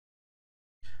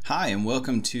Hi, and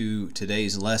welcome to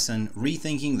today's lesson,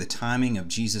 Rethinking the Timing of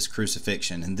Jesus'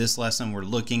 Crucifixion. In this lesson, we're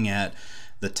looking at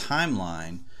the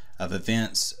timeline of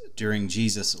events during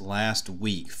Jesus' last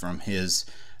week, from his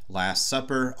Last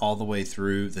Supper all the way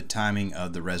through the timing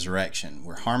of the resurrection.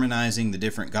 We're harmonizing the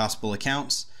different gospel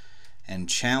accounts and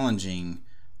challenging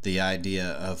the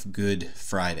idea of Good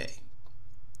Friday.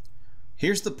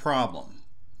 Here's the problem.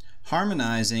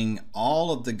 Harmonizing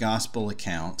all of the gospel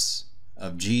accounts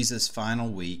of Jesus' final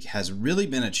week has really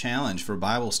been a challenge for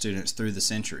Bible students through the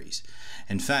centuries.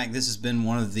 In fact, this has been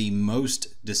one of the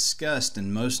most discussed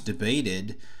and most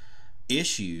debated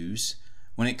issues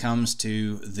when it comes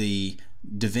to the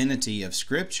divinity of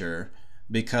Scripture,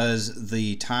 because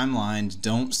the timelines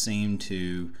don't seem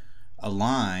to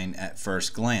align at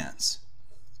first glance.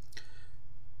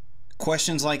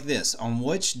 Questions like this: on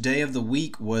which day of the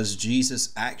week was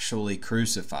Jesus actually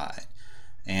crucified?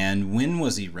 And when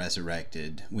was he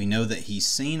resurrected? We know that he's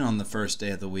seen on the first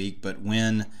day of the week, but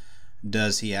when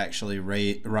does he actually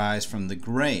rise from the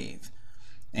grave?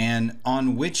 And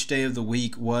on which day of the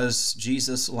week was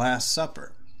Jesus' Last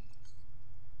Supper?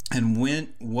 And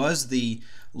when was the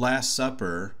Last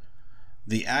Supper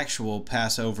the actual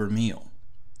Passover meal?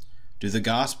 Do the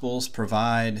Gospels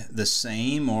provide the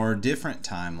same or different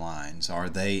timelines? Are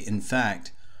they, in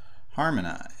fact,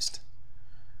 harmonized?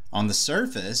 On the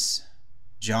surface,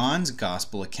 John's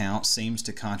gospel account seems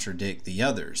to contradict the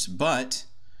others, but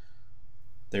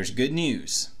there's good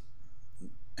news,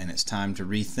 and it's time to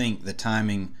rethink the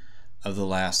timing of the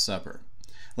Last Supper.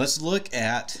 Let's look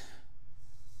at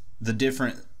the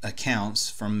different accounts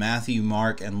from Matthew,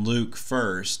 Mark, and Luke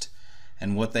first,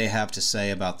 and what they have to say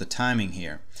about the timing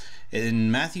here. In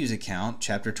Matthew's account,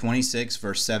 chapter 26,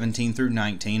 verse 17 through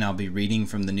 19, I'll be reading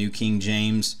from the New King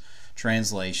James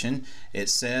translation. It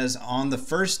says, "On the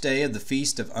first day of the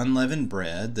Feast of Unleavened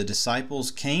Bread, the disciples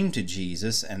came to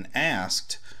Jesus and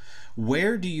asked,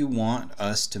 'Where do you want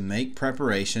us to make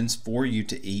preparations for you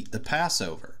to eat the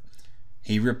Passover?'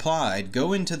 He replied,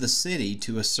 'Go into the city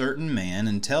to a certain man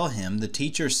and tell him, the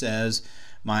teacher says,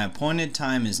 my appointed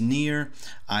time is near.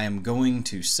 I am going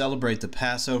to celebrate the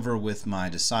Passover with my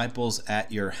disciples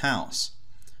at your house.'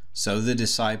 So the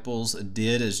disciples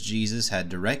did as Jesus had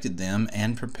directed them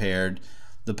and prepared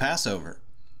the Passover."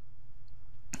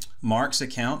 Mark's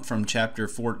account from chapter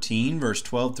 14, verse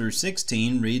 12 through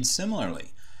 16 reads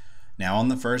similarly. "Now on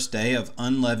the first day of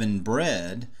unleavened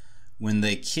bread, when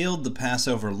they killed the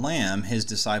Passover lamb, his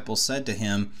disciples said to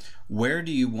him, 'Where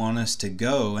do you want us to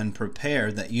go and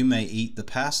prepare that you may eat the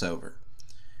Passover?'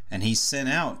 And he sent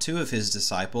out two of his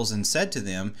disciples and said to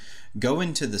them, 'Go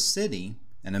into the city,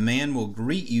 and a man will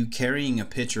greet you carrying a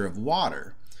pitcher of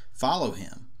water. Follow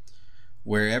him.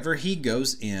 Wherever he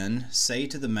goes in, say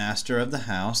to the master of the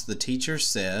house, the teacher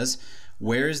says,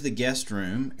 where is the guest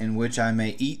room in which I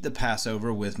may eat the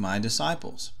Passover with my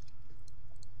disciples?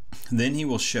 Then he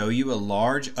will show you a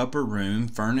large upper room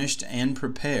furnished and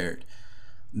prepared.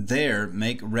 There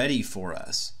make ready for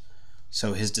us.'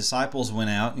 So his disciples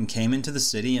went out and came into the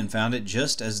city and found it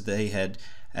just as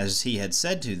he had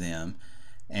said to them,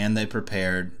 and they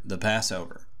prepared the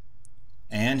Passover."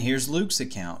 And here's Luke's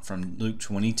account from Luke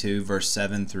 22, verse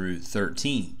 7 through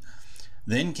 13.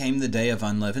 "Then came the day of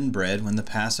unleavened bread, when the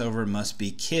Passover must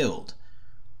be killed.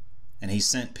 And he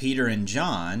sent Peter and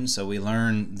John," so we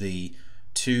learn the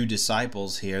two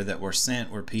disciples here that were sent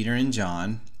were Peter and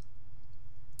John,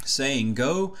 saying,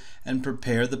 'Go and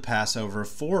prepare the Passover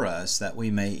for us, that we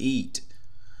may eat.'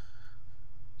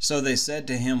 So they said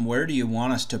to him, 'Where do you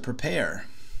want us to prepare?'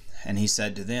 And he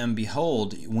said to them,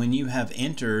 'Behold, when you have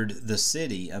entered the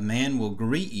city, a man will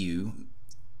greet you,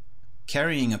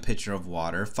 carrying a pitcher of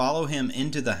water. Follow him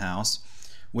into the house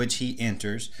which he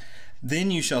enters.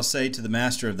 Then you shall say to the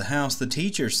master of the house, the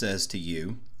teacher says to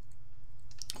you,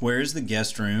 where is the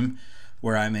guest room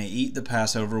where I may eat the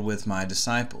Passover with my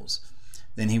disciples?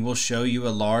 Then he will show you a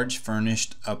large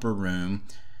furnished upper room.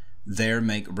 There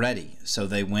make ready.' So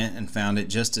they went and found it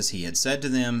just as he had said to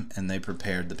them, and they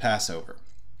prepared the Passover."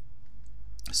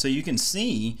 So you can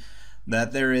see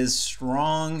that there is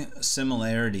strong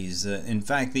similarities. In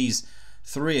fact, these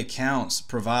three accounts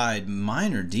provide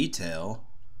minor detail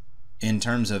in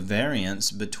terms of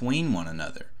variance between one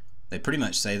another. They pretty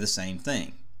much say the same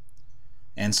thing.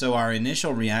 And so our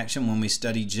initial reaction when we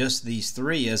study just these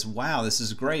three is, wow, this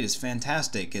is great, it's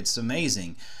fantastic, it's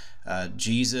amazing.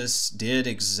 Jesus did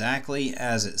exactly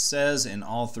as it says in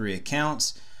all three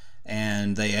accounts,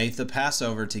 and they ate the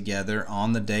Passover together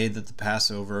on the day that the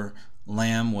Passover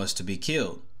lamb was to be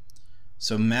killed.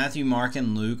 So Matthew, Mark,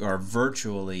 and Luke are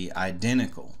virtually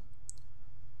identical.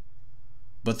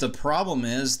 But the problem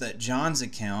is that John's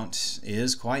account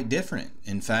is quite different.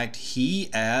 In fact, he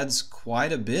adds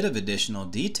quite a bit of additional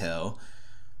detail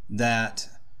that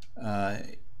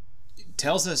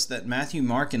tells us that Matthew,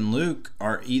 Mark, and Luke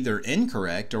are either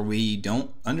incorrect or we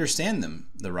don't understand them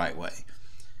the right way.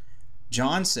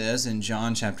 John says in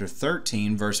John chapter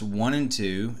 13, verse 1 and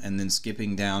 2, and then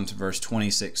skipping down to verse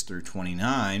 26 through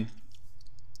 29,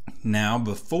 now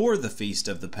before the feast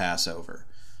of the Passover.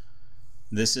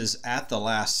 This is at the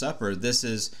Last Supper. This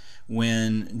is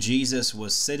when Jesus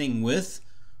was sitting with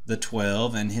the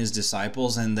 12 and his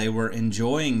disciples, and they were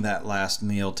enjoying that last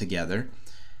meal together.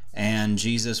 And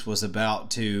Jesus was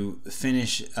about to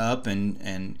finish up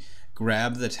and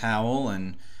grab the towel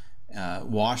and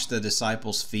wash the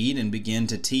disciples' feet and begin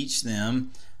to teach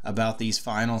them about these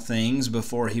final things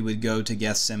before he would go to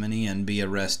Gethsemane and be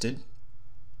arrested.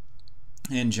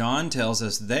 And John tells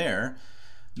us there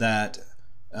that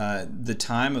the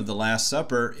time of the Last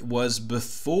Supper was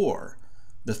before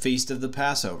the feast of the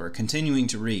Passover. Continuing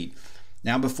to read.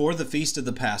 Now before the feast of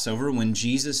the Passover, when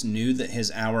Jesus knew that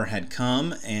his hour had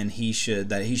come and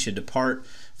that he should depart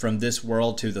from this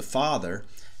world to the Father,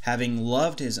 having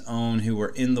loved his own who were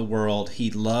in the world,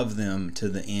 he loved them to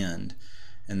the end.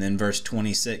 And then verse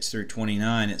 26 through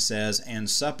 29, it says, and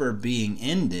supper being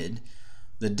ended,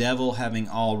 the devil having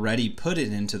already put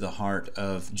it into the heart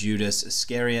of Judas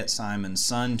Iscariot, Simon's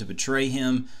son, to betray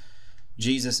him,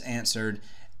 Jesus answered,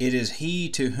 it is he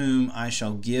to whom I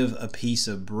shall give a piece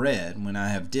of bread when I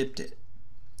have dipped it.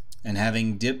 And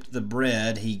having dipped the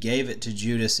bread, he gave it to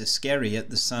Judas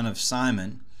Iscariot, the son of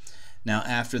Simon. Now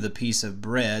after the piece of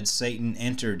bread, Satan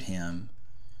entered him.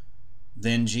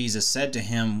 Then Jesus said to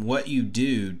him, what you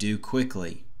do, do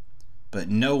quickly. But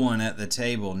no one at the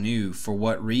table knew for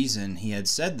what reason he had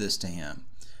said this to him.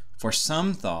 For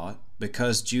some thought,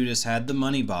 because Judas had the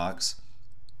money box,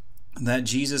 that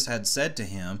Jesus had said to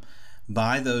him,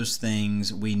 buy those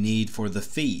things we need for the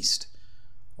feast,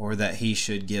 or that he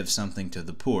should give something to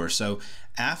the poor. So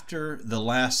after the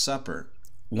Last Supper,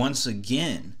 once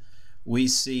again, we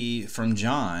see from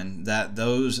John that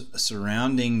those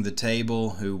surrounding the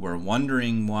table who were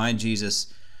wondering why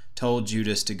Jesus told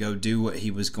Judas to go do what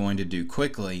he was going to do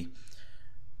quickly,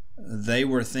 they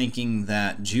were thinking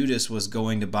that Judas was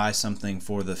going to buy something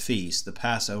for the feast, the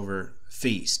Passover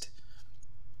feast.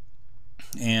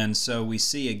 And so we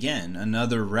see again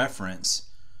another reference.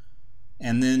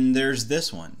 And then there's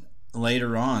this one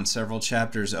later on, several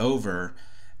chapters over,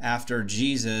 after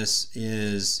Jesus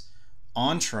is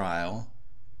on trial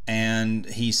and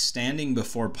he's standing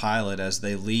before Pilate as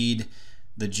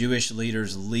the Jewish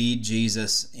leaders lead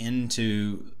Jesus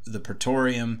into the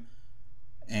praetorium,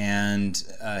 and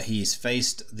he's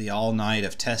faced the all night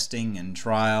of testing and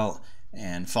trial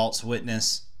and false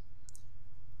witness.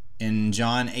 In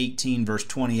John 18 verse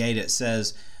 28 it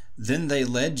says, then they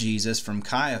led Jesus from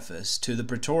Caiaphas to the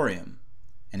praetorium,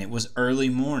 and it was early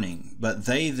morning, but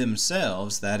they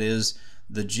themselves, that is,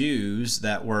 the Jews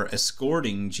that were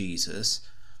escorting Jesus,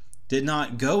 did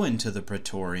not go into the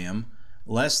praetorium,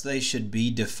 lest they should be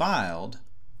defiled,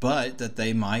 but that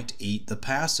they might eat the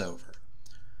Passover.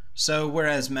 So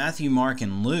whereas Matthew, Mark,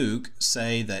 and Luke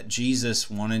say that Jesus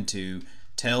wanted to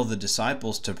tell the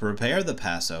disciples to prepare the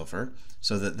Passover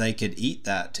so that they could eat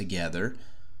that together,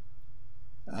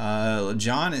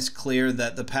 John is clear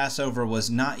that the Passover was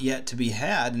not yet to be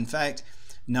had. In fact,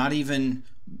 not even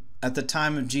at the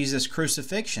time of Jesus'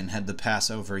 crucifixion had the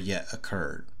Passover yet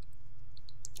occurred.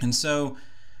 And so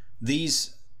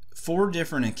these four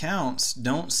different accounts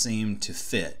don't seem to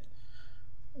fit.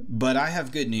 But I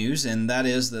have good news, and that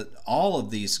is that all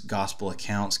of these gospel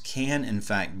accounts can in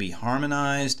fact be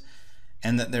harmonized,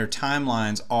 and that their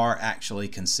timelines are actually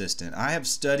consistent. I have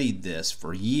studied this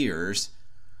for years,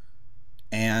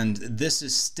 and this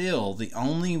is still the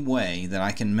only way that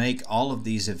I can make all of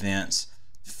these events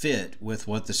fit with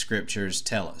what the scriptures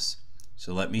tell us.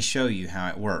 So let me show you how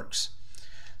it works.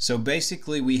 So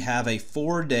basically we have a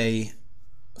 4-day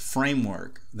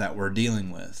framework that we're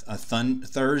dealing with.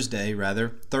 Thursday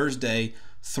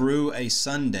through a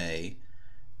Sunday,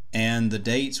 and the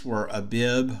dates were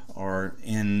Abib, or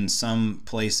in some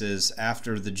places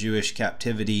after the Jewish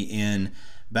captivity in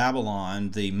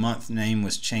Babylon, the month name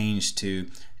was changed to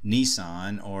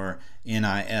Nisan, or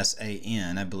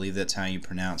Nisan. I believe that's how you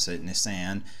pronounce it,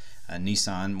 Nisan,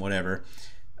 Nisan, whatever.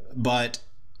 But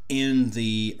in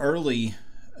the early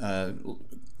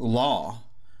law,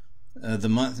 the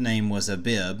month name was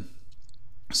Abib.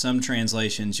 Some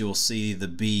translations you'll see the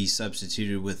B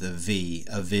substituted with a V,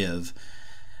 Aviv.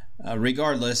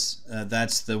 Regardless,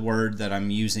 that's the word that I'm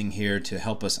using here to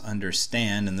help us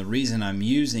understand, and the reason I'm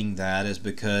using that is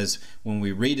because when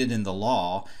we read it in the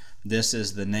law, this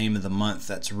is the name of the month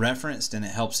that's referenced, and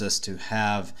it helps us to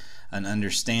have an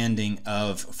understanding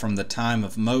of, from the time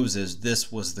of Moses,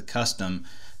 this was the custom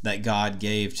that God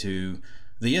gave to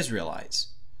the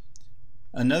Israelites.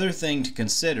 Another thing to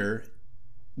consider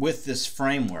with this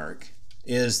framework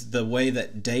is the way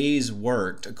that days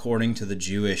worked according to the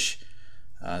Jewish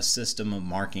system of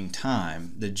marking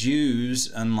time. The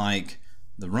Jews, unlike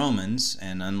the Romans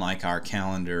and unlike our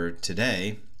calendar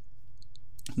today,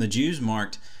 the Jews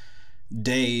marked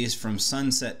days from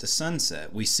sunset to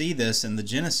sunset. We see this in the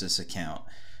Genesis account.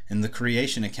 In the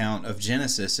creation account of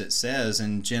Genesis, it says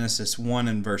in Genesis 1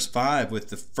 and verse 5, with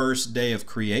the first day of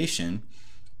creation,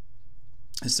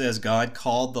 it says, God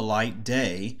called the light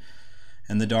day,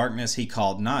 and the darkness he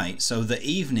called night. So the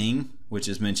evening, which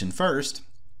is mentioned first,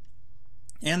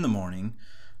 and the morning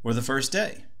were the first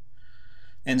day.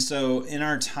 And so in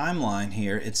our timeline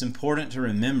here, it's important to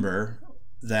remember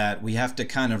that we have to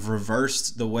kind of reverse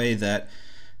the way that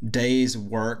days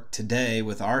work today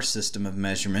with our system of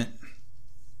measurement,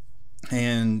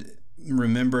 and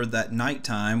remember that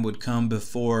nighttime would come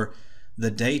before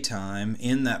the daytime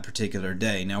in that particular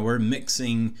day. Now we're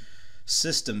mixing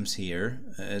systems here.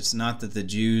 It's not that the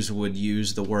Jews would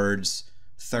use the words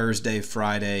Thursday,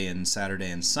 Friday, and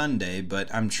Saturday and Sunday,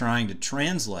 but I'm trying to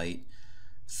translate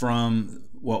from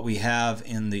what we have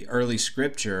in the early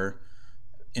scripture,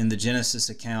 in the Genesis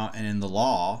account and in the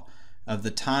law, of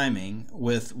the timing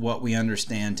with what we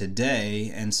understand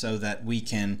today, and so that we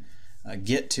can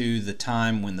get to the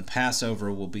time when the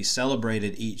Passover will be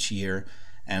celebrated each year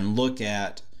and look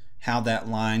at how that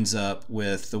lines up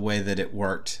with the way that it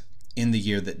worked in the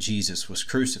year that Jesus was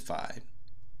crucified.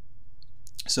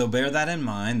 So bear that in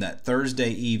mind, that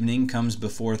Thursday evening comes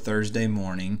before Thursday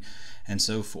morning, and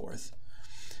so forth.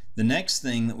 The next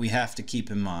thing that we have to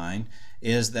keep in mind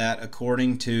is that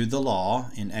according to the law,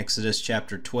 in Exodus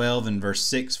chapter 12 and verse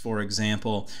 6, for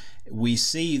example, we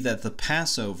see that the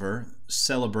Passover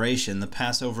celebration, the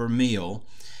Passover meal,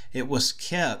 it was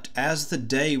kept as the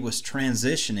day was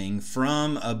transitioning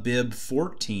from Abib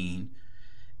 14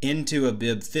 into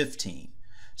Abib 15.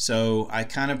 So I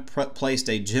kind of placed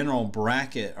a general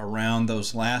bracket around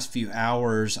those last few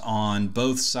hours on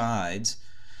both sides,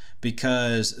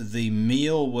 because the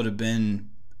meal would have been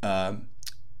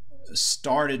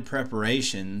started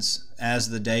preparations as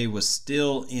the day was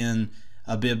still in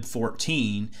Abib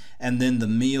 14, and then the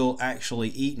meal actually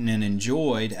eaten and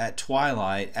enjoyed at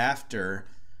twilight after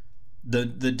the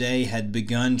day had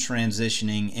begun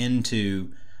transitioning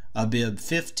into Abib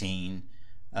 15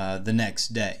 the next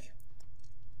day.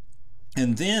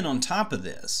 And then on top of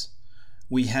this,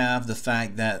 we have the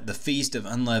fact that the Feast of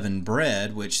Unleavened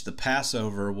Bread, which the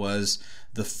Passover was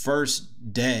the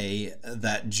first day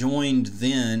that joined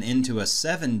then into a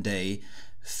 7-day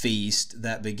feast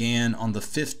that began on the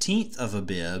 15th of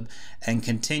Abib and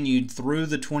continued through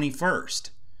the 21st.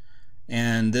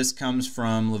 And this comes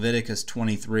from Leviticus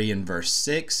 23 and verse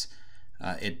 6.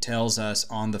 It tells us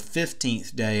on the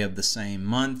 15th day of the same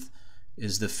month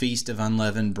is the Feast of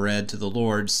Unleavened Bread to the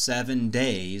Lord. 7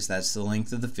 days, that's the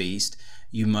length of the feast,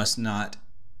 you must not,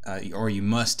 you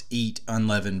must eat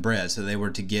unleavened bread. So they were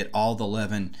to get all the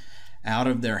leaven out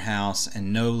of their house,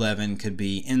 and no leaven could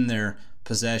be in their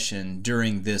possession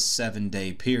during this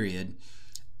 7-day period.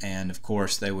 And of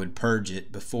course, they would purge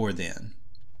it before then.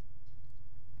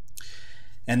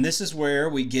 And this is where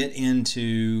we get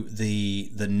into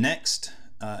the next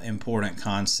important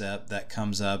concept that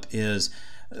comes up is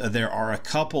there are a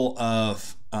couple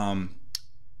of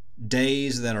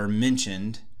days that are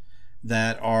mentioned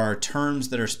that are terms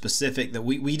that are specific, that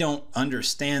we don't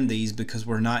understand these because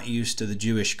we're not used to the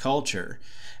Jewish culture.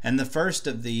 And the first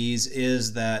of these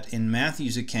is that in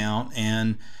Matthew's account,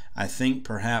 and I think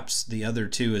perhaps the other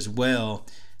two as well,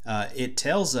 it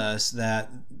tells us that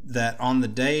on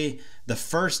the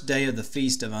first day of the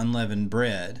Feast of Unleavened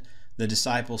Bread, the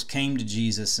disciples came to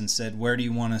Jesus and said, "Where do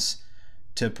you want us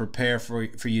to prepare for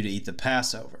you to eat the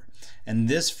Passover?" And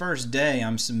this first day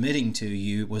I'm submitting to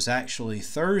you was actually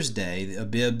Thursday,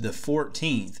 Abib the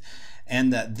 14th,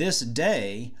 and that this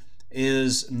day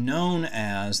is known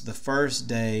as the first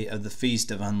day of the Feast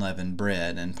of Unleavened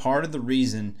Bread. And part of the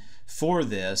reason for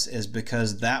this is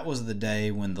because that was the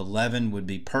day when the leaven would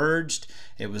be purged.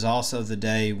 It was also the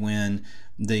day when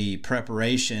the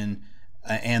preparation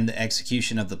and the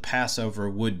execution of the Passover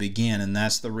would begin, and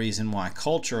that's the reason why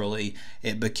culturally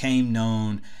it became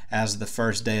known as the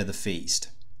first day of the feast.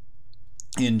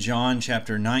 In John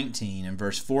chapter 19 and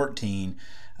verse 14,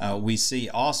 we see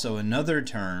also another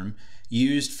term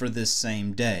used for this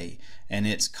same day, and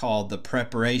it's called the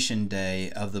preparation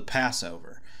day of the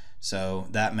Passover. So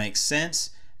that makes sense,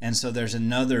 and so there's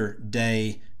another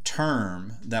day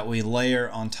term that we layer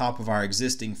on top of our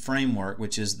existing framework,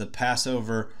 which is the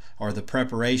Passover or the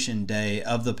preparation day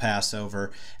of the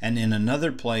Passover. And in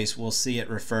another place, we'll see it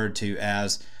referred to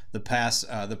as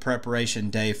the preparation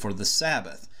day for the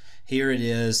Sabbath. Here it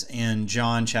is in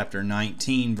John chapter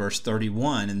 19, verse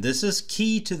 31. And this is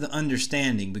key to the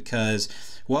understanding, because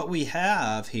what we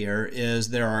have here is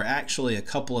there are actually a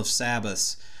couple of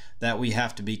Sabbaths that we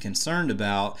have to be concerned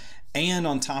about. And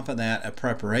on top of that, a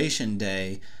preparation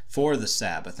day for the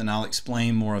Sabbath. And I'll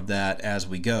explain more of that as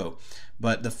we go.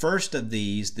 But the first of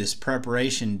these, this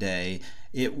preparation day,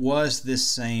 it was this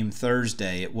same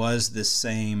Thursday. It was this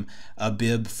same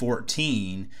Abib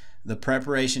 14, the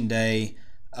preparation day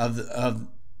of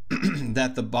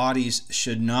that the bodies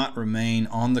should not remain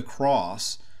on the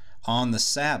cross on the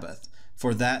Sabbath,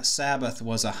 for that Sabbath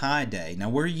was a high day. Now,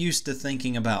 we're used to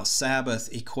thinking about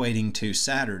Sabbath equating to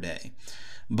Saturday,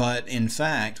 but in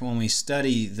fact, when we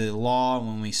study the law,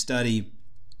 when we study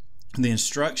the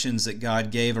instructions that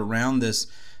God gave around this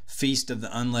Feast of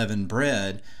the Unleavened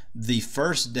Bread, the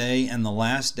first day and the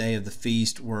last day of the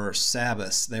feast were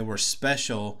Sabbaths. They were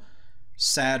special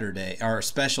Saturday, or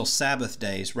special Sabbath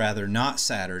days, rather, not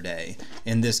Saturday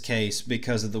in this case,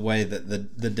 because of the way that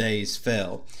the days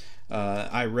fell.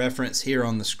 I reference here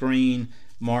on the screen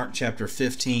Mark chapter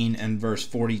 15 and verse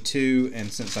 42,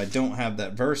 and since I don't have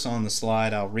that verse on the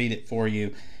slide, I'll read it for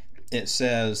you. It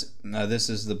says, this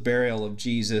is the burial of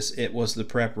Jesus. It was the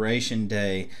preparation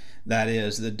day, that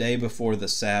is, the day before the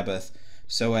Sabbath.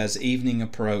 So as evening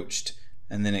approached,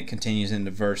 and then it continues into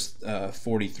verse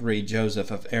 43,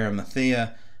 Joseph of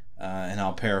Arimathea, and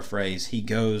I'll paraphrase, he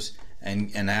goes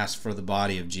and asks for the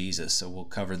body of Jesus. So we'll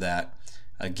cover that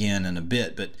again in a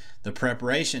bit. But the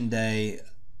preparation day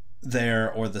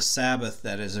there, or the Sabbath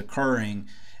that is occurring,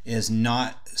 is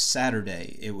not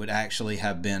Saturday. It would actually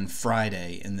have been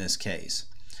Friday in this case.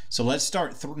 So let's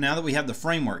start, now that we have the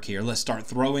framework here, let's start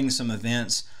throwing some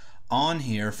events on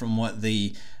here from what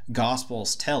the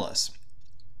Gospels tell us.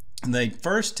 They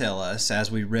first tell us,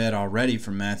 as we read already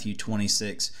from Matthew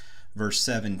 26, verse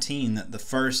 17, that the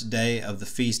first day of the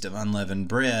Feast of Unleavened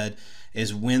Bread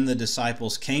is when the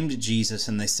disciples came to Jesus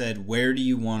and they said, "Where do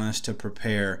you want us to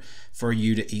prepare for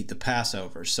you to eat the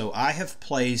Passover?" So I have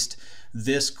placed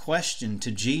this question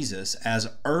to Jesus as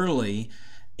early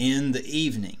in the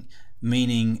evening,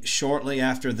 meaning shortly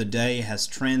after the day has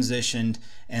transitioned.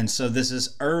 And so this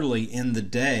is early in the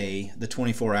day, the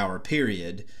 24-hour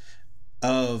period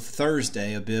of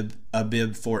Thursday,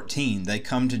 Abib 14. They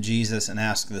come to Jesus and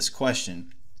ask this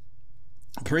question.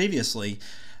 Previously,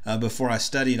 before I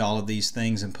studied all of these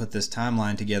things and put this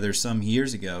timeline together some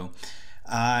years ago,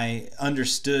 I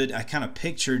kind of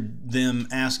pictured them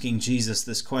asking Jesus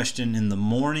this question in the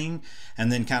morning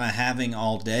and then kind of having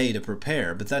all day to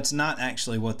prepare. But that's not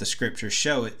actually what the scriptures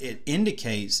show. It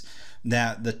indicates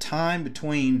that the time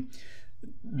between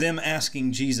them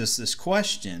asking Jesus this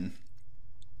question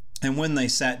and when they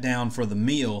sat down for the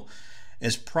meal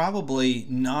is probably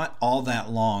not all that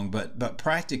long, but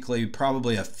practically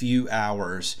probably a few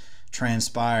hours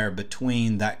transpire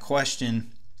between that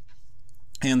question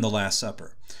and the Last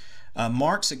Supper.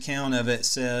 Mark's account of it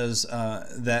says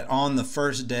that on the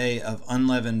first day of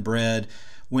unleavened bread,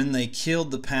 when they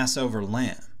killed the Passover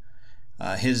lamb,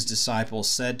 his disciples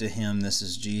said to him, this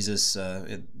is Jesus'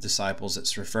 disciples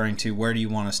it's referring to, "Where do you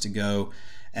want us to go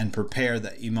and prepare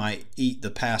that you might eat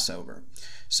the Passover?"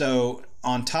 So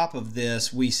on top of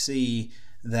this, we see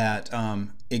that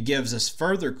it gives us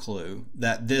further clue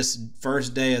that this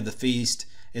first day of the feast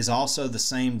is also the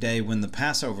same day when the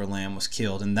Passover lamb was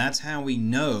killed. And that's how we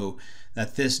know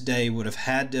that this day would have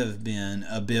had to have been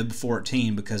Abib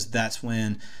 14, because that's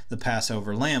when the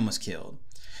Passover lamb was killed.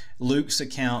 Luke's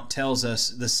account tells us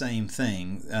the same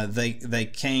thing. Then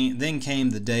came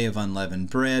the day of unleavened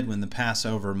bread, when the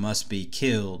Passover must be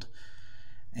killed.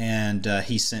 And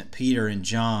he sent Peter and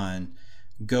John,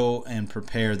 "Go and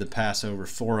prepare the Passover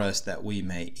for us that we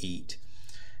may eat."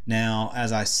 Now,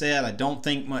 as I said, I don't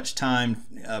think much time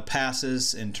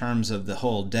passes in terms of the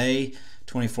whole day,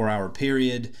 24-hour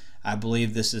period. I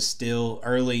believe this is still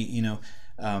early.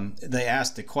 They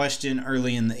asked the question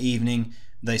early in the evening.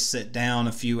 They sit down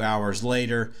a few hours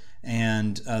later,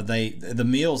 and the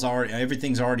meal's already,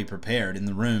 everything's already prepared in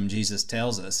the room, Jesus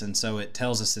tells us. And so it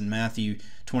tells us in Matthew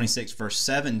 26 verse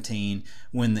 17,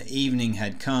 when the evening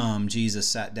had come, Jesus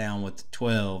sat down with the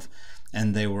 12,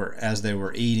 and as they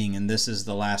were eating. And this is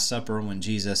the Last Supper, when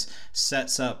Jesus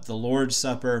sets up the Lord's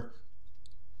Supper,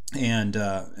 and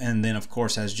then, of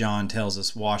course, as John tells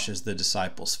us, washes the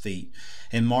disciples' feet.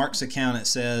 In Mark's account, it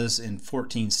says in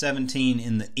 14:17,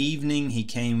 in the evening he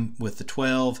came with the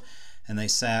 12, and they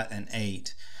sat and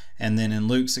ate. And then in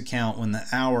Luke's account, when the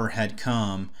hour had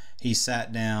come, he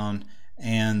sat down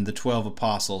and the 12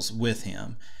 apostles with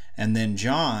him. And then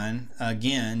John,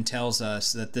 again, tells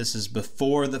us that this is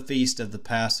before the feast of the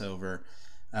Passover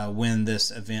when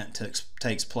this event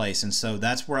takes place. And so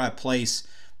that's where I place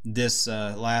this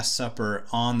Last Supper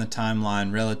on the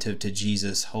timeline relative to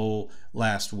Jesus' whole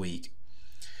last week.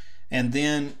 And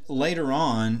then later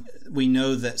on, we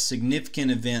know that significant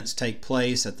events take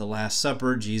place at the Last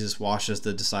Supper. Jesus washes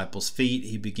the disciples' feet.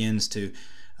 He begins to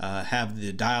have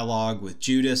the dialogue with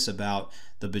Judas about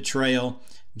the betrayal.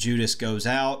 Judas goes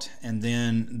out, and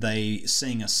then they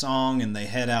sing a song, and they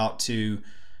head out to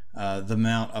the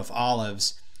Mount of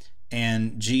Olives.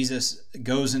 And Jesus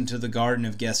goes into the Garden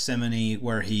of Gethsemane,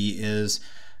 where he is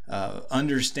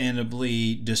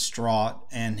understandably distraught,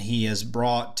 and he is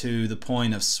brought to the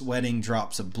point of sweating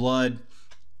drops of blood,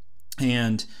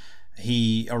 and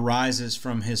he arises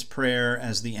from his prayer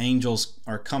as the angels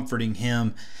are comforting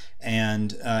him,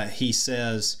 and he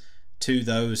says to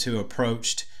those who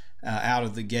approached out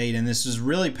of the gate, and this is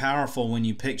really powerful when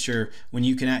you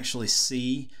can actually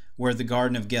see where the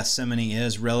Garden of Gethsemane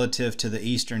is relative to the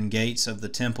eastern gates of the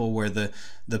temple where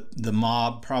the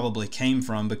mob probably came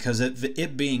from, because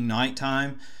it being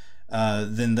nighttime,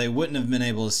 then they wouldn't have been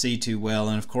able to see too well.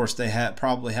 And of course they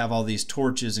probably have all these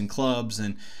torches and clubs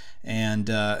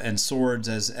and swords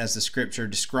as the scripture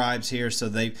describes here. So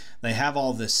they have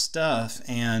all this stuff,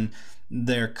 and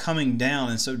they're coming down,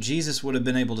 and so Jesus would have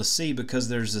been able to see, because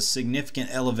there's a significant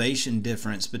elevation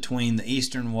difference between the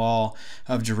eastern wall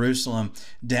of Jerusalem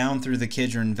down through the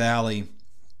Kidron Valley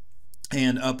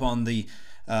and up on the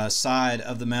side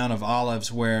of the Mount of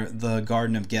Olives where the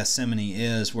Garden of Gethsemane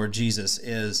is, where Jesus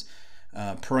is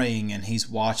praying, and he's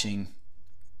watching,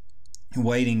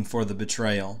 waiting for the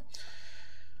betrayal.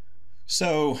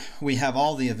 So we have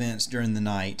all the events during the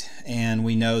night, and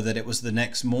we know that it was the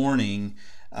next morning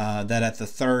that at the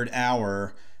third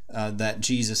hour that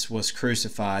Jesus was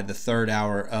crucified, the third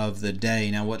hour of the day.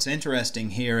 Now what's interesting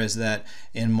here is that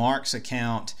in Mark's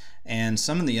account and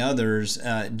some of the others,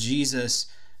 Jesus,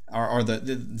 or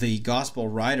the gospel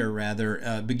writer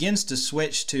rather, begins to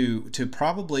switch to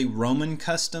probably Roman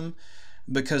custom,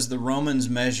 because the Romans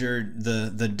measured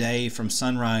the day from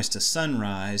sunrise to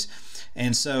sunrise.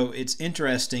 And so it's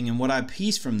interesting, and what I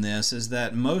piece from this is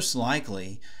that most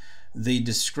likely the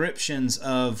descriptions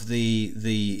of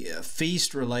the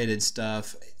feast related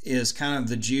stuff is kind of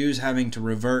the Jews having to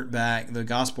revert back, the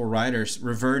gospel writers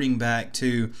reverting back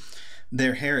to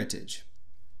their heritage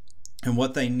and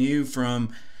what they knew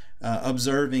from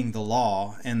observing the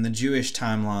law and the Jewish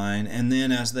timeline. And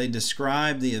then as they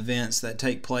describe the events that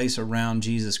take place around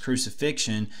Jesus'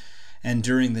 crucifixion and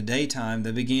during the daytime,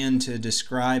 they began to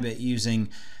describe it using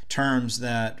terms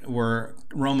that were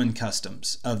Roman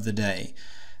customs of the day.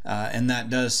 And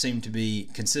that does seem to be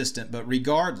consistent. But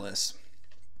regardless,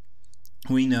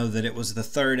 we know that it was the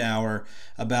third hour,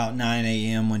 about 9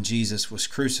 a.m. when Jesus was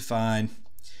crucified.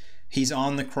 He's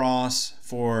on the cross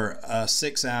for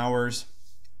 6 hours,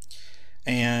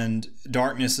 and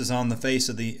darkness is on the face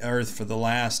of the earth for the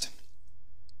last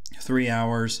 3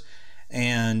 hours.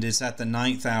 And it's at the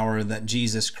 9th hour that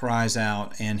Jesus cries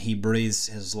out and he breathes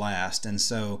his last. And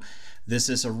so this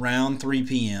is around 3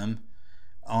 p.m.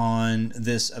 on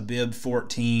this Abib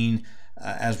 14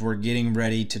 as we're getting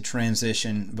ready to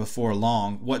transition before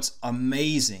long. What's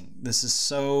amazing, this is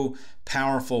so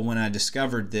powerful when I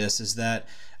discovered this, is that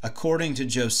according to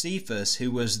Josephus,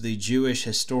 who was the Jewish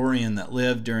historian that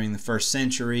lived during the 1st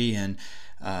century and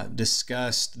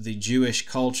discussed the Jewish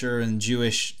culture and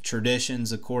Jewish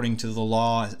traditions according to the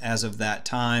law as of that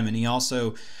time, and he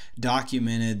also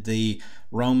documented the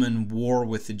Roman war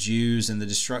with the Jews and the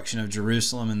destruction of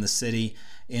Jerusalem and the city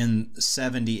in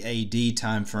 70 AD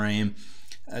time frame.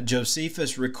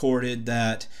 Josephus recorded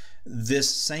that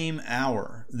this same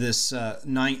hour, this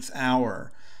 9th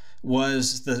hour,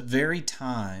 was the very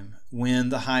time when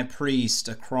the high priest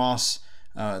across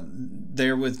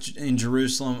in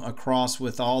Jerusalem, across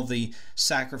with all the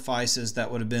sacrifices that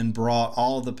would have been brought,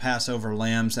 all of the Passover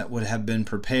lambs that would have been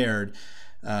prepared,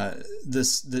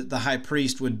 the high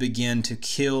priest would begin to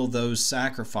kill those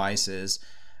sacrifices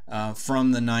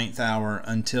from the 9th hour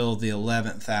until the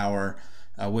 11th hour,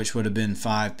 which would have been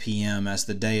 5 p.m. as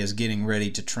the day is getting ready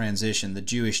to transition, the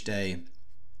Jewish day.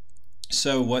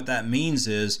 So what that means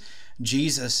is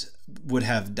Jesus would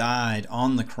have died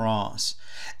on the cross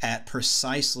at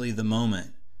precisely the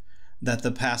moment that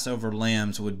the Passover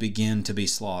lambs would begin to be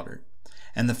slaughtered.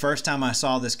 And the first time I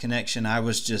saw this connection, I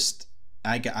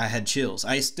had chills.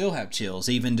 I still have chills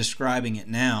even describing it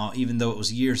now, even though it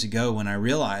was years ago when I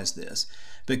realized this,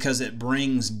 because it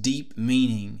brings deep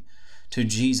meaning to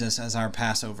Jesus as our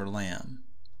Passover lamb.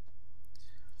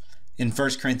 In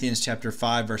 1 Corinthians chapter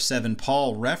 5, verse 7,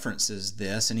 Paul references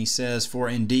this, and he says, "For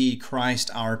indeed Christ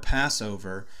our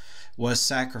Passover was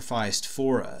sacrificed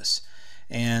for us."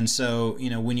 And so,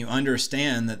 when you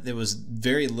understand that there was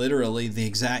very literally the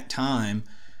exact time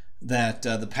that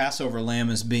the Passover lamb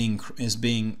is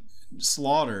being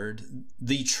slaughtered,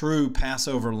 the true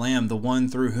Passover lamb, the one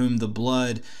through whom the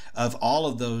blood of all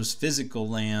of those physical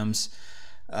lambs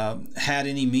had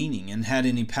any meaning and had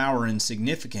any power and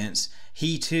significance,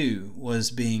 he too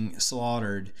was being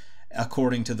slaughtered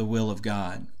according to the will of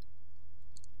God.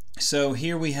 So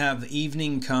here we have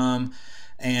evening come,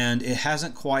 and it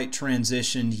hasn't quite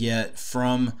transitioned yet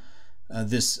from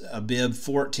this Abib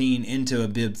 14 into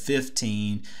Abib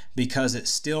 15, because it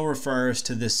still refers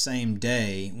to this same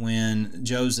day when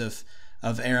Joseph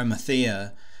of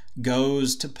Arimathea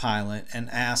goes to Pilate and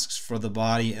asks for the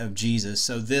body of Jesus.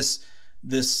 So this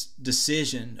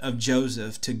decision of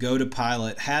Joseph to go to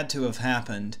Pilate had to have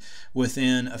happened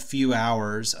within a few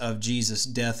hours of Jesus'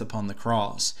 death upon the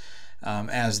cross,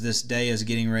 as this day is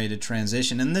getting ready to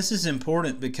transition. And this is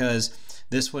important because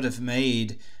this would have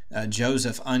made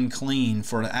Joseph unclean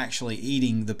for actually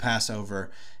eating the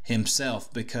Passover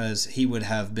himself, because he would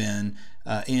have been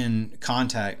in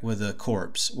contact with a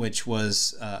corpse, which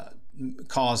was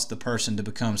caused the person to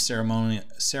become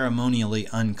ceremonially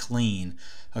unclean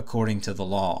according to the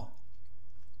law.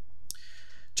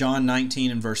 John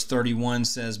 19 and verse 31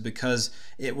 says, "Because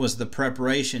it was the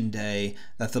preparation day,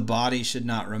 that the body should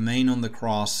not remain on the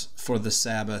cross for the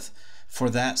Sabbath, for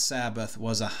that Sabbath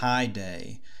was a high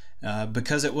day."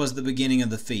 Because it was the beginning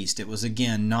of the feast. It was,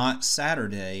 again, not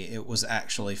Saturday, it was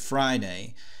actually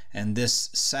Friday. And this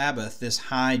Sabbath, this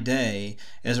high day,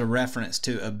 is a reference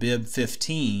to Abib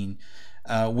 15,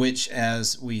 which,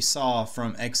 as we saw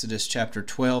from Exodus chapter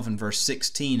 12 and verse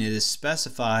 16, it is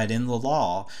specified in the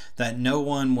law that no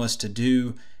one was to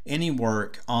do any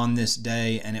work on this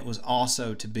day, and it was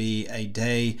also to be a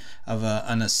day of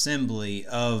an assembly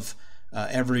of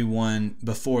everyone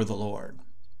before the Lord.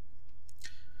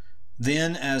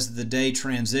 Then, as the day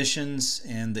transitions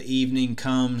and the evening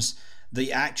comes,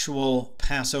 the actual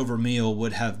Passover meal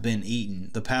would have been eaten.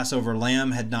 The Passover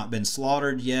lamb had not been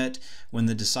slaughtered yet when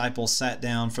the disciples sat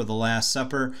down for the Last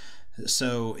Supper.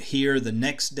 So here, the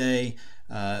next day,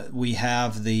 we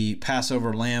have the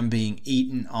Passover lamb being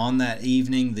eaten on that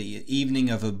evening, the evening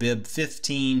of Abib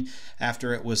 15,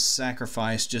 after it was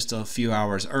sacrificed just a few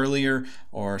hours earlier,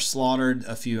 or slaughtered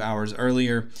a few hours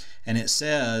earlier. And it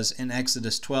says in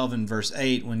Exodus 12 and verse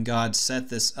 8, when God set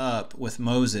this up with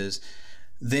Moses,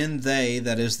 "Then they,"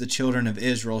 that is the children of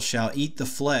Israel, "shall eat the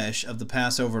flesh of the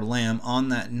Passover lamb on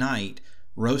that night,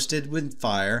 roasted with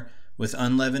fire, with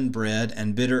unleavened bread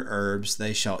and bitter herbs,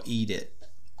 they shall eat it."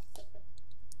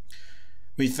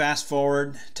 We fast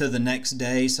forward to the next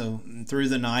day, so through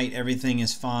the night everything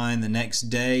is fine. The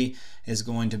next day is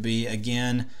going to be,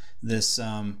 again, this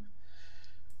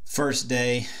first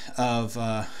day of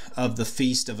the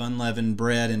Feast of Unleavened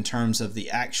Bread in terms of the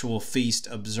actual feast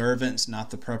observance, not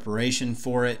the preparation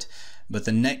for it. But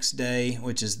the next day,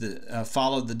 which is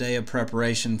followed the day of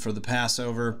preparation for the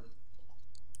Passover,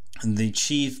 the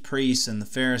chief priests and the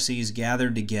Pharisees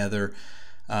gathered together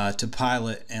to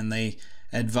Pilate, and they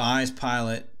advised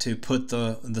Pilate to put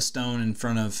the stone in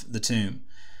front of the tomb.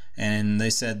 And they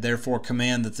said, "Therefore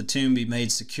command that the tomb be made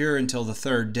secure until the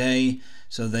third day."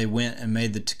 So they went and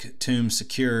made the tomb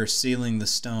secure, sealing the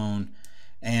stone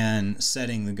and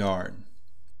setting the guard.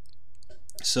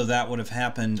 So that would have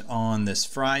happened on this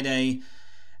Friday.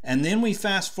 And then we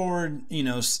fast forward,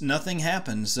 nothing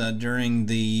happens during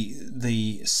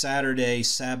the Saturday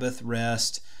Sabbath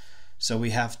rest. So we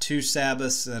have two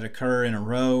Sabbaths that occur in a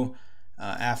row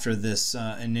after this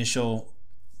initial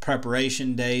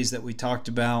preparation days that we talked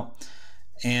about.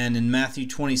 And in Matthew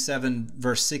 27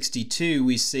 verse 62,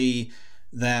 we see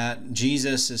that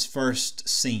Jesus is first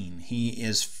seen. He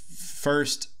is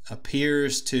first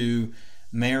appears to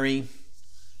Mary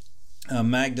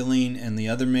Magdalene and the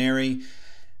other Mary.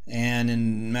 And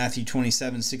in Matthew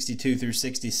 27 62 through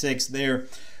 66, there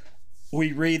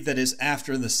we read that it's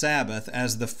after the Sabbath,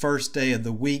 as the first day of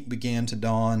the week began to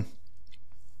dawn,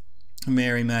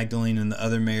 Mary Magdalene and the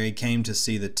other Mary came to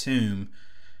see the tomb.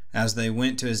 As they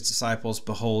went to his disciples,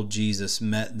 behold, Jesus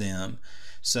met them.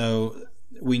 So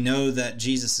we know that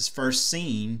Jesus is first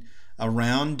seen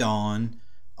around dawn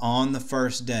on the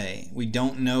first day. We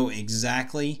don't know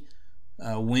exactly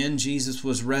when Jesus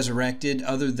was resurrected,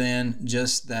 other than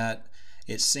just that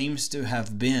it seems to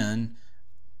have been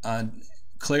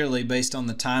clearly, based on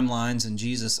the timelines and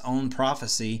Jesus' own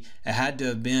prophecy, it had to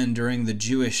have been during the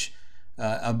Jewish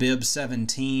Abib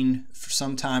 17,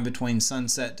 sometime between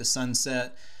sunset to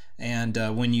sunset. And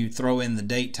when you throw in the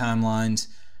date timelines,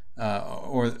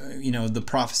 or the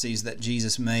prophecies that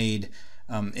Jesus made,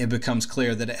 it becomes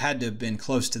clear that it had to have been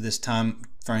close to this time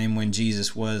frame when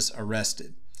Jesus was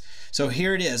arrested. So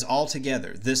here it is all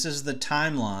together. This is the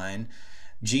timeline.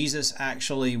 Jesus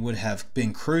actually would have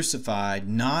been crucified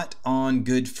not on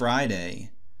Good Friday,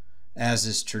 as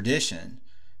is tradition,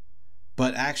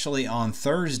 but actually on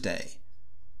Thursday,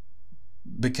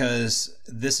 because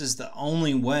this is the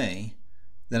only way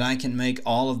that I can make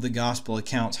all of the gospel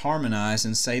accounts harmonize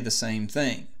and say the same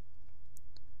thing.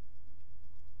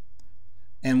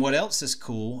 And what else is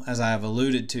cool, as I have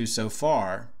alluded to so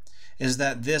far, is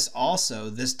that this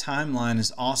timeline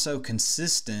is also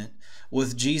consistent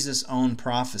with Jesus' own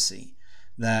prophecy,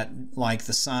 that like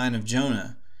the sign of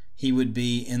Jonah, he would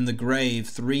be in the grave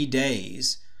 3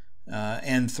 days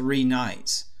and 3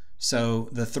 nights. So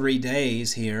the 3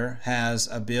 days here has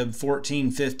Abib 14,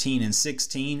 15, and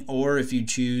 16, or if you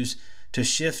choose to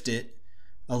shift it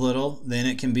a little, then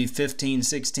it can be 15,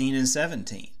 16, and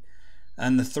 17.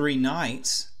 And the 3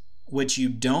 nights, which you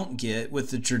don't get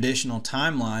with the traditional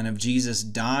timeline of Jesus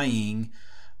dying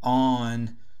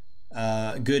on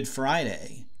Good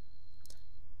Friday.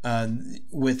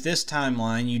 With this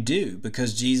timeline, you do,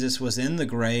 because Jesus was in the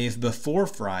grave before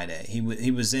Friday.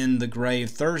 He was in the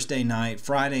grave Thursday night,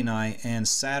 Friday night, and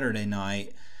Saturday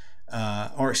night.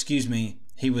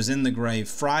 He was in the grave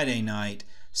Friday night,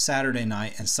 Saturday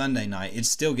night, and Sunday night. It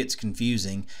still gets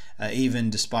confusing, even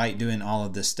despite doing all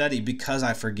of this study, because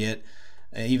I forget,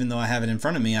 even though I have it in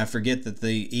front of me, I forget that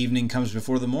the evening comes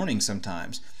before the morning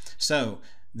sometimes. So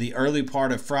the early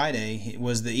part of Friday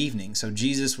was the evening. So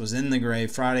Jesus was in the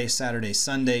grave Friday, Saturday,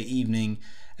 Sunday evening,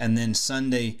 and then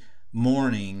Sunday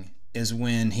morning is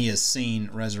when he is seen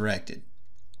resurrected.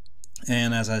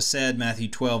 And as I said, Matthew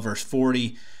 12, verse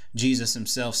 40, Jesus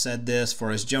himself said this,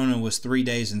 "For as Jonah was 3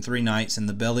 days and 3 nights in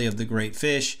the belly of the great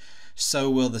fish, so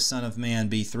will the Son of Man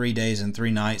be 3 days and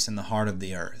 3 nights in the heart of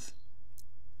the earth."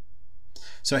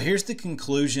 So here's the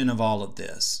conclusion of all of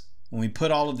this. When we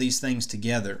put all of these things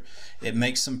together, it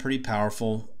makes some pretty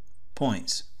powerful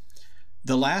points.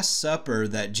 The Last Supper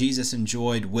that Jesus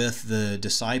enjoyed with the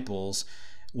disciples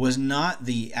was not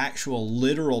the actual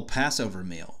literal Passover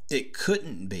meal. It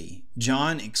couldn't be.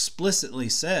 John explicitly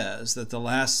says that the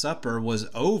Last Supper was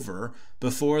over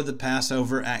before the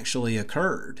Passover actually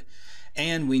occurred.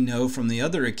 And we know from the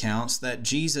other accounts that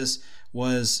Jesus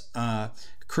was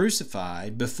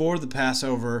crucified before the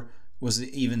Passover was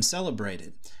even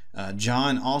celebrated.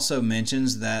 John also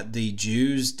mentions that the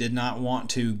Jews did not want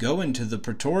to go into the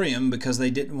praetorium because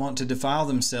they didn't want to defile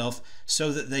themselves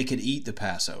so that they could eat the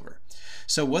Passover.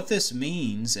 So what this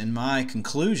means, in my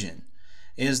conclusion,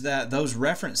 is that those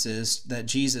references that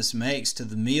Jesus makes to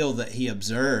the meal that he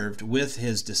observed with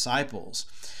his disciples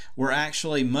were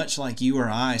actually much like you or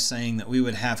I saying that we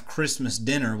would have Christmas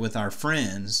dinner with our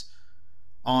friends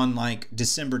on like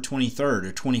December 23rd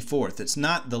or 24th. It's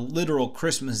not the literal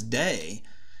Christmas day.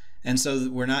 And so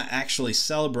we're not actually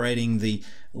celebrating the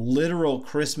literal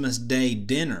Christmas Day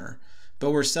dinner,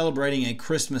 but we're celebrating a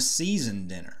Christmas season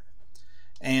dinner.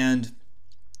 And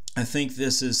I think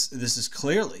this is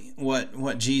clearly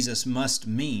what Jesus must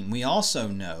mean. We also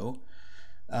know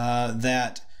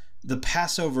that the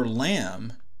Passover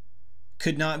lamb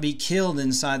could not be killed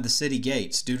inside the city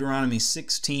gates. Deuteronomy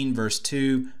 16, verse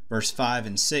 2, verse 5,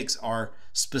 and 6 are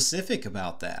specific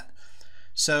about that.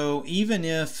 So even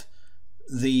if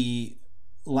the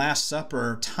Last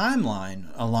Supper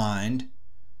timeline aligned,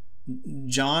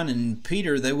 John and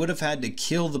Peter, they would have had to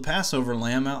kill the Passover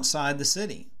lamb outside the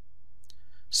city.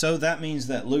 So that means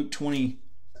that Luke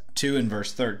 22 and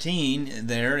verse 13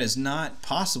 there is not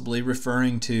possibly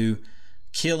referring to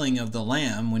killing of the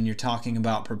lamb when you're talking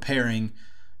about preparing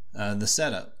the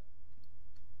setup.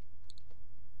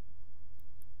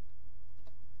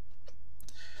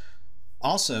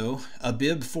 Also,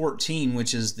 Abib 14,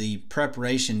 which is the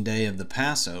preparation day of the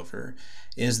Passover,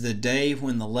 is the day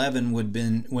when the leaven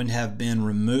would have been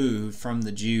removed from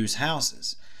the Jews'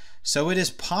 houses. So it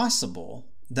is possible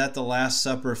that the Last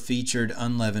Supper featured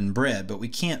unleavened bread, but we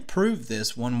can't prove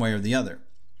this one way or the other.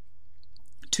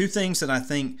 Two things that I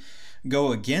think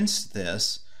go against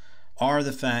this are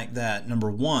the fact that,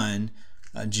 number one,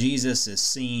 Jesus is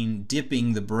seen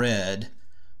dipping the bread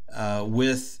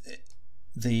with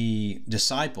the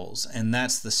disciples, and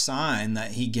that's the sign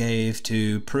that he gave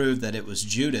to prove that it was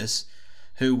Judas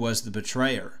who was the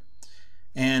betrayer.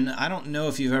 And I don't know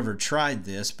if you've ever tried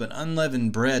this, but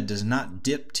unleavened bread does not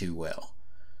dip too well,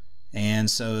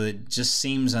 and so it just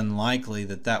seems unlikely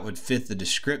that that would fit the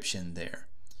description there.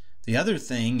 The other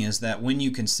thing is that when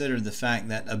you consider the fact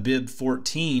that Abib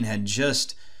 14 had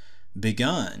just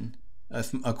begun,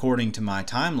 according to my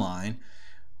timeline,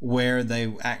 where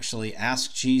they actually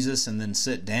ask Jesus and then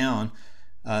sit down,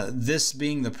 this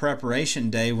being the preparation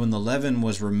day when the leaven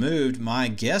was removed, my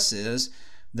guess is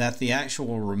that the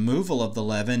actual removal of the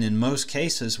leaven in most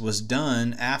cases was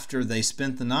done after they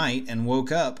spent the night and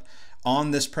woke up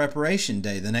on this preparation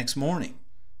day the next morning.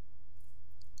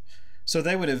 So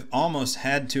they would have almost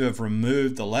had to have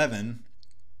removed the leaven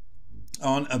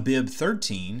on Abib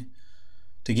 13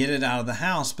 to get it out of the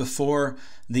house before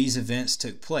these events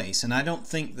took place. And I don't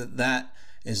think that that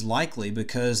is likely,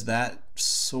 because that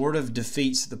sort of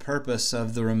defeats the purpose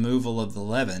of the removal of the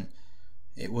leaven.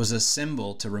 It was a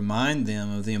symbol to remind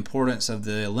them of the importance of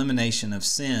the elimination of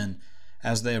sin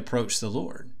as they approach the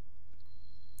Lord.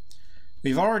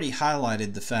 We've already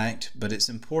highlighted the fact, but it's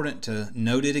important to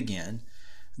note it again,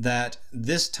 that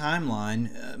this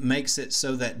timeline makes it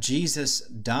so that Jesus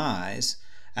dies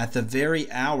at the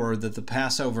very hour that the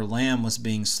Passover lamb was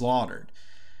being slaughtered.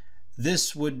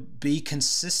 This would be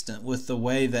consistent with the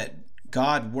way that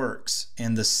God works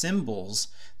and the symbols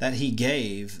that he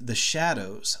gave, the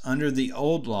shadows under the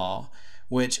old law,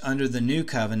 which under the new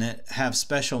covenant have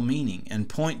special meaning and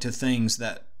point to things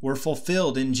that were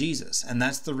fulfilled in Jesus. And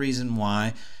that's the reason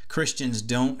why Christians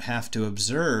don't have to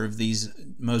observe these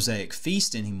Mosaic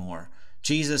feasts anymore.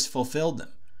 Jesus fulfilled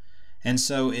them. And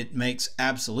so it makes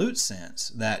absolute sense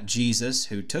that Jesus,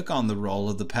 who took on the role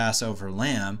of the Passover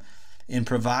lamb, in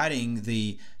providing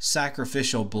the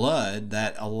sacrificial blood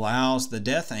that allows the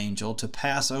death angel to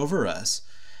pass over us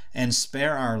and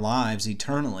spare our lives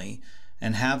eternally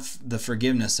and have the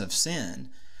forgiveness of sin,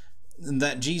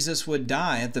 that Jesus would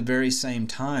die at the very same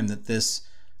time that this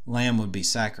lamb would be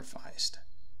sacrificed.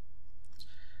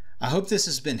 I hope this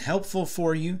has been helpful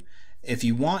for you. If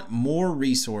you want more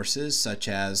resources such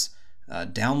as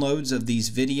downloads of these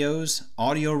videos,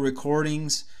 audio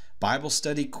recordings, Bible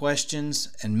study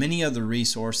questions, and many other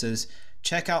resources,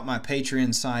 check out my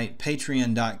Patreon site,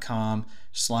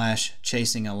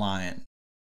 patreon.com/chasingallion.